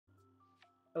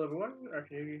Hello everyone,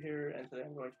 Arcanugi here, and today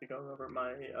I'm going to be going over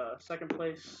my second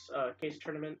place case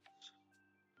tournament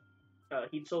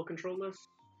heatsoul control list.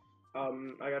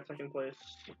 I got second place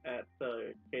at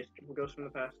the case Ghost from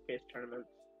the Past case tournament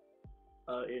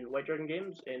in White Dragon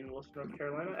Games in Wilson, North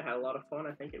Carolina. I had a lot of fun.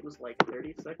 I think it was like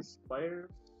 36 players,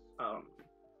 um,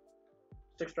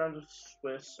 6 rounds of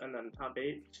Swiss, and then top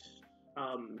 8.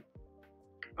 Um,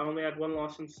 I only had one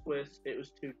loss in Swiss. It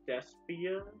was to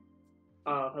Despia,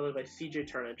 followed by CJ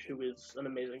Turnage, who is an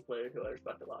amazing player who I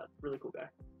respect a lot. Really cool guy.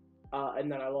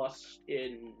 And then I lost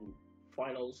in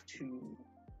finals to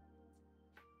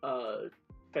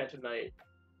Phantom Knight,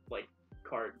 like,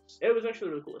 cards. It was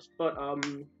actually really cool list. But,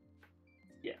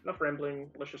 yeah, enough rambling.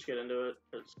 Let's just get into it,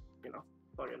 because,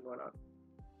 fucking why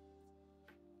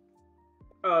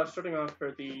not? Starting off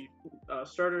for the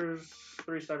starters,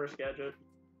 3 Cybers Gadget.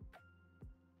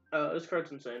 This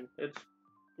card's insane. It's,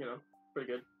 pretty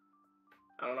good.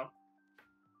 I don't know.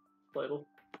 Playable.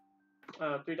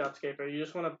 3 Dotscaper. You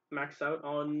just want to max out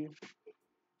on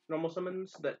normal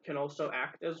summons that can also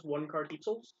act as 1 card heat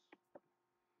souls.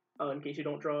 In case you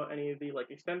don't draw any of the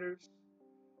extenders.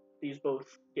 These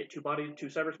both get 2-bodied, 2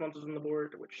 cyber sponsors on the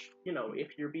board, which,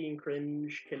 if you're being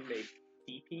cringe, can make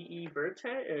DPE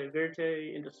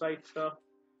Verte into sight stuff.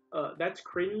 That's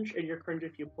cringe, and you're cringe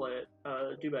if you play it.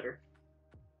 Do better.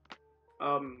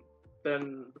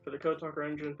 Then for the Code Talker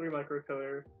engine, 3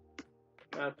 microcoder,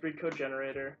 3 code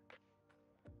generator.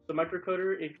 So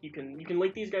microcoder, if you can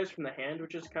link these guys from the hand,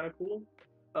 which is kind of cool.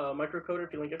 Microcoder,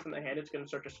 if you link it from the hand, it's going to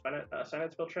start to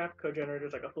Cyanide Spell Trap. Code generator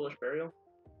is like a Foolish Burial.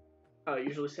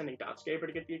 Usually sending Dotscaper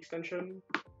to get the extension,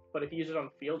 but if you use it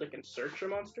on field, it can search a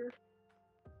monster.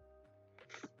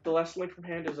 The last link from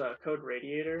hand is a Code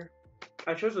Radiator.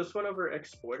 I chose this one over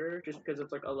Exporter just because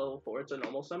it's like a level 4, it's a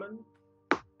normal summon.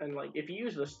 And if you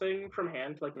use this thing from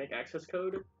hand to make access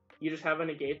code, you just have a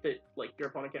negate that your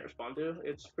opponent can't respond to.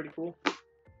 It's pretty cool.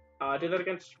 I did that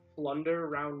against Flunder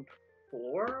round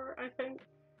 4, I think.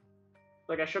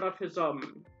 I shut off his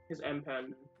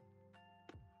M-Pen.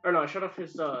 Or no, I shut off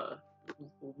his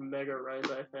Mega Rise,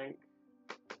 I think.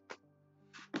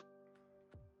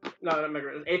 No, not Mega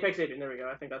Rise. Apex 18, there we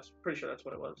go. I think pretty sure that's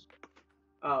what it was.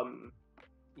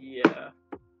 Yeah.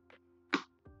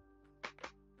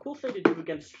 Cool thing to do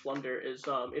against Flunder is,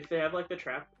 if they have the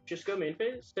trap, just go main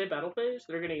phase, stay battle phase,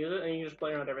 they're gonna use it, and you can just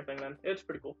play around everything then. It's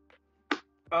pretty cool.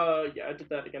 Yeah, I did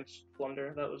that against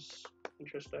Flunder. That was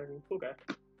interesting. Cool guy.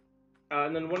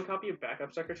 And then 1 copy of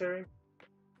Backup Secretary.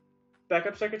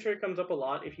 Backup Secretary comes up a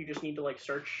lot if you just need to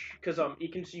search, because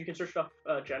you can search off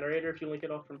generator if you link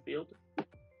it off from field,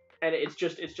 and it's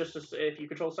just if you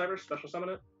control Cyber, special summon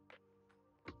it.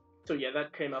 So yeah,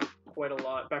 that came up quite a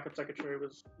lot. Backup Secretary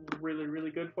was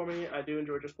really good for me. I do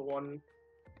enjoy just the one,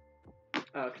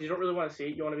 because you don't really want to see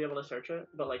it. You want to be able to search it,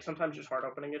 but sometimes just hard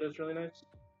opening it is really nice.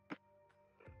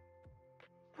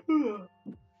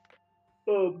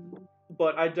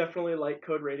 But I definitely like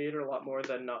Code Radiator a lot more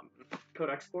than Code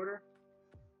Exporter,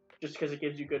 just because it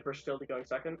gives you good versatility going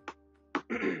second.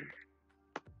 3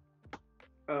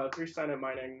 Cyanide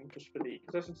Mining, just for the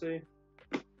consistency.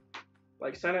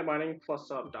 Cyanide Mining plus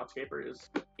Dotscaper is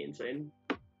insane.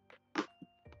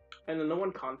 And then the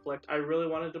 1 Conflict, I really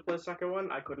wanted to play a second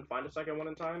one. I couldn't find a second one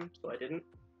in time, so I didn't.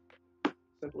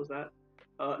 Simple as that.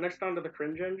 Next on to the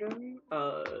Cringe engine.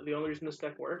 The only reason this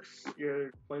deck works,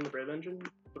 you're playing the Brave engine.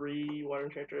 3 Water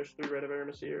Enchantress, 3 Red of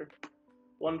Aramesir,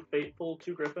 1 Fateful,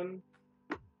 2 Griffin.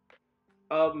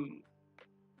 I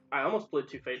almost played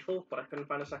 2 Fateful, but I couldn't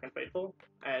find a second Fateful,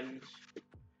 and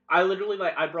I literally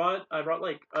I brought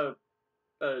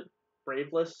a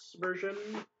Braveless version,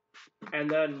 and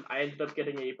then I ended up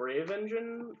getting a Brave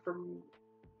engine from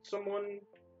someone,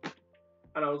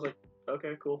 and I was like,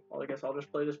 okay, cool. Well, I guess I'll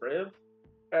just play this Brave,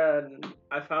 and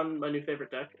I found my new favorite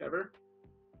deck ever.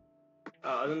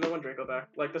 And then the 1 Draco back.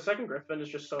 The second Griffin is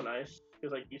just so nice,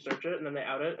 because you search it, and then they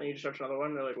out it, and you just search another one,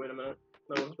 and they're like, wait a minute,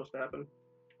 that wasn't supposed to happen.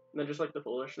 And then just the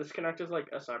Foolish. This can act as a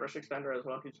Cybers extender as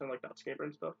well, if you send Dotscaper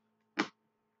and stuff.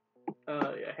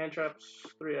 Yeah, hand traps,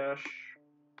 3 Ash,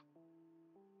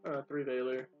 3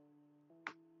 Veiler,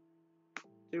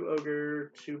 2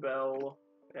 Ogre, 2 Bell,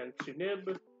 and 2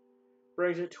 Nib.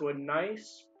 Brings it to a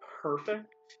nice,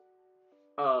 perfect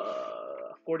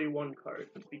 41 cards,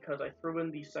 because I threw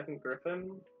in the second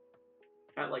Griffin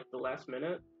at the last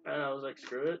minute, and I was like,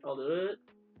 screw it, I'll do it,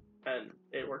 and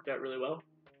it worked out really well.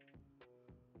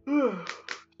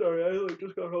 Sorry, I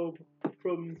just got home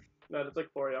from that. It's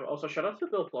 4 a.m. Also, shout out to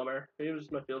Bill Plummer. He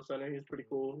was my field center. He's pretty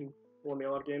cool. He won me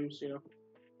a lot of games,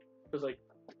 because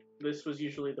this was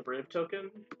usually the Brave token,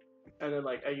 and then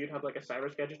you'd have a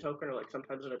Cybers Gadget token or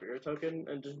sometimes an Abira token,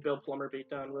 and just Bill Plummer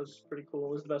beatdown was pretty cool.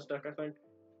 It was the best deck, I think.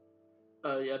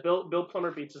 Yeah, Bill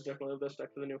Plumber Beats is definitely the best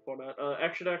deck for the new format.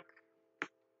 Extra deck,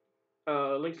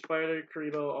 Link Spider,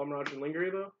 Karibo, Almirage, and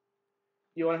Lingaribo.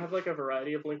 You want to have like a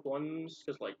variety of Link ones,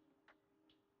 because like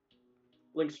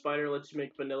Link Spider lets you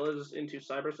make vanillas into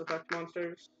Cybers Effect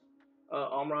monsters.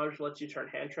 Almirage lets you turn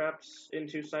hand traps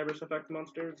into Cybers Effect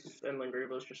monsters, and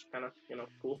Lingaribo is just kind of,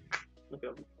 cool. Look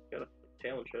at him, got a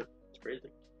tail and shit. It's crazy.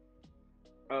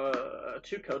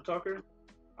 2 Code Talker.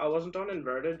 I wasn't on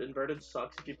Inverted. Inverted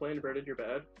sucks. If you play Inverted, you're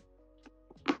bad.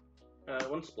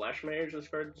 1 Splash Mage. This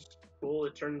card's cool.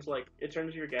 It turns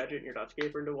your gadget and your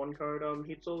Dotscaper into 1 card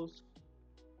Heat Souls.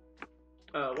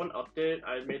 1 update.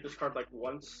 I made this card like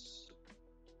once.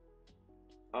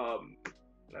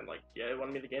 And like, yeah, it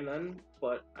won me the game then,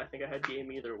 but I think I had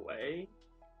game either way.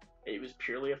 It was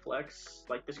purely a flex.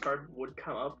 Like, this card would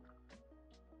come up,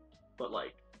 but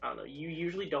like, I don't know, you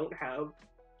usually don't have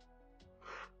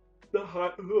the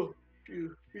high,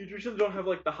 you usually don't have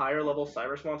like the higher level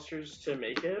Cyrus monsters to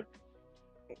make it,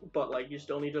 but like, you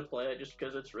still need to play it just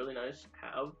because it's really nice to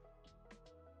have.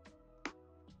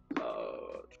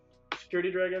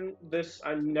 Security Dragon,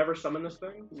 I never summoned this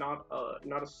thing, not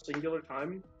a singular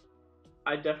time.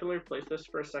 I definitely replaced this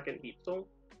for a 2nd Heat Soul.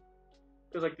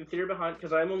 Because like the theory behind,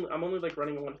 because I'm only like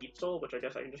running 1 Heat Soul, which I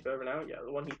guess I can just go over now. Yeah,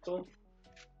 the 1 Heat Soul.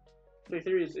 The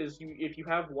theory is if you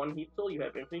have 1 Heat Soul, you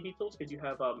have infinite Heat Souls because you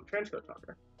have Transcode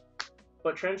Talker.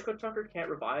 But Transcode Talker can't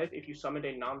revive if you summoned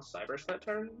a non-Cybers that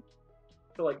turn.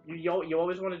 So like you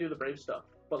always want to do the brave stuff,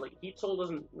 but like Heat Soul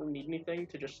doesn't need anything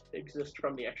to just exist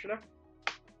from the extra deck.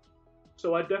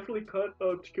 So I definitely cut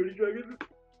Security Dragon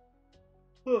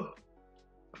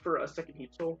for a 2nd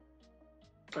Heat Soul.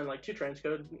 And like 2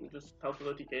 Transcode, just helps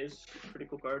with OTKs. Pretty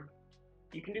cool card.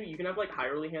 You can have like high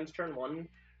early hands turn 1.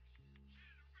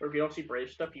 Or if you don't see brave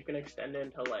stuff, you can extend it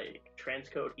into like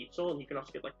Transcode Heat Soul, and you can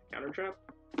also get like the counter trap.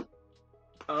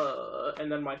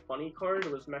 And then my funny card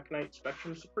was Mekk-Knight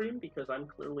Spectrum Supreme, because I'm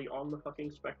clearly on the fucking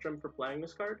spectrum for playing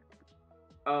this card.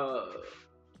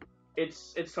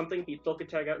 It's something Heat Soul could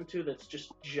tag out into that's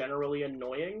just generally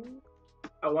annoying.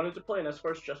 I wanted to play an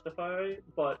S-Force Justify,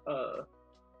 but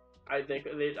I think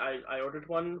I ordered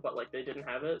one, but like they didn't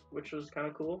have it, which was kind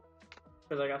of cool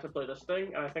because I got to play this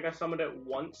thing. And I think I summoned it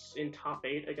once in top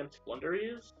 8 against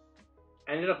Flunderies.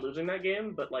 I ended up losing that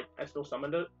game, but like I still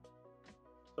summoned it,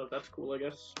 so that's cool, I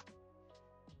guess.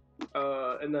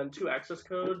 And then 2 access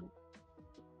code.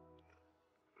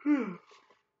 You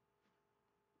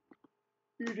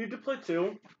need to play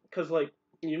 2 because like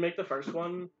you make the first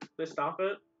one, they stop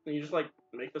it, and you just like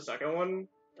make the second one,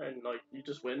 and like you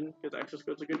just win because access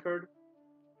code's a good card.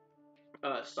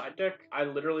 Side deck, I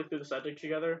literally threw the side deck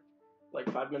together like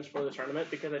 5 minutes before the tournament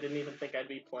because I didn't even think I'd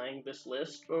be playing this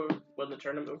list before the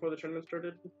tournament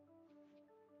started.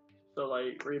 So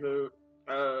like reboot,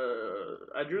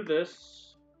 I drew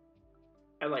this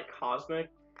and like Cosmic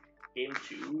game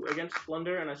 2 against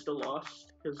Blunder, and I still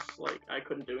lost because like I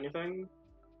couldn't do anything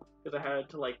because I had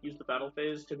to like use the battle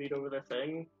phase to beat over their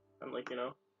thing, and like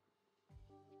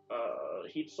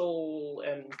Heat Soul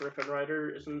and Griffin Rider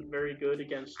isn't very good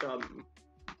against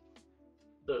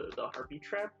the Harpy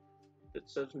Trap that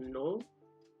says no,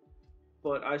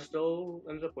 but I still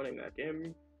ended up winning that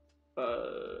game.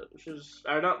 Which is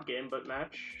not game but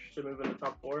match to move in the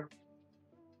top 4.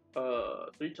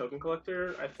 3 Token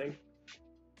Collector. I think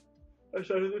I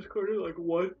started this quarter like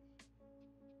 1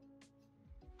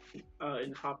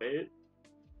 in top 8.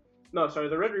 No, sorry,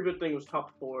 the red reboot thing was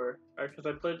top 4 because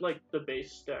I played like the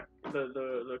base deck,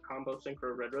 the combo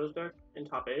synchro red rose deck in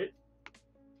top 8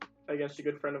 against a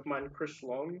good friend of mine, Chris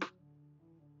Long.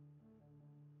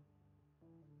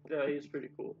 Yeah, he's pretty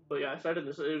cool. But yeah, I started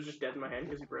this. It was just dead in my hand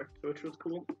because he bricked, which was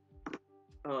cool.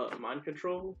 Mind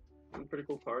Control, pretty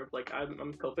cool card. Like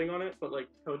I'm coping on it, but like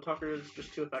Code Talker is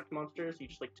just 2 effect monsters. You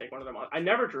just like take one of them on. I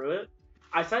never drew it.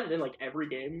 I set it in like every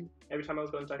game. Every time I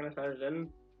was going second, I set it in.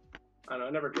 I don't know,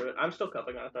 I never drew it. I'm still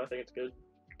coping on it though. I think it's good.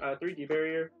 3D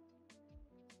barrier.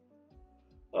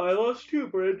 I lost to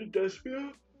Brandon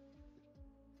Despia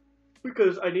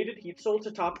because I needed Heat Soul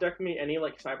to top deck me any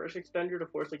like Cybers extender to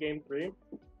force a game 3,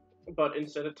 but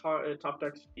instead it top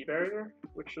decks D barrier,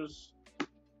 which was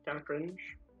kind of cringe.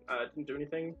 Didn't do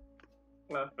anything.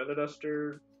 Feather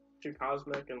Duster, 2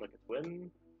 Cosmic, and like a Twin.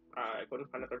 I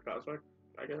couldn't find a 3rd Cosmic,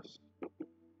 I guess.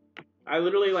 I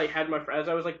literally like had as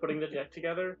I was like putting the deck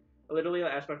together, I literally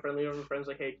asked my friendly over friends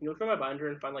like, hey, can you look at my binder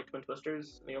and find like Twin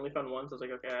Twisters? And he only found 1, so I was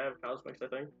like, okay, I have Cosmics, I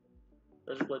think.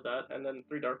 I just played that, and then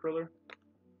 3 Dark Ruler.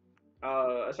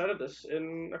 I sided this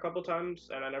in a couple times,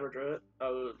 and I never drew it.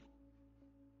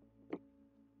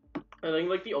 I think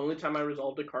like the only time I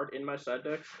resolved a card in my side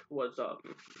deck was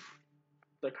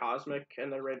the Cosmic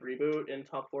and the Red Reboot in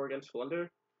top 4 against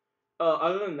Flunder.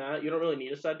 Other than that, you don't really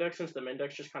need a side deck since the main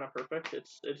deck's just kind of perfect.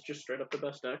 It's just straight up the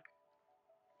best deck.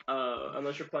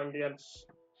 Unless you're playing against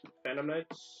Phantom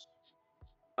Knights,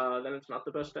 then it's not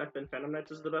the best deck. Then Phantom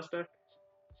Knights is the best deck.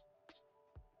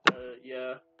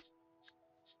 Yeah,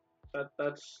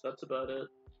 that's about it.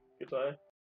 Goodbye.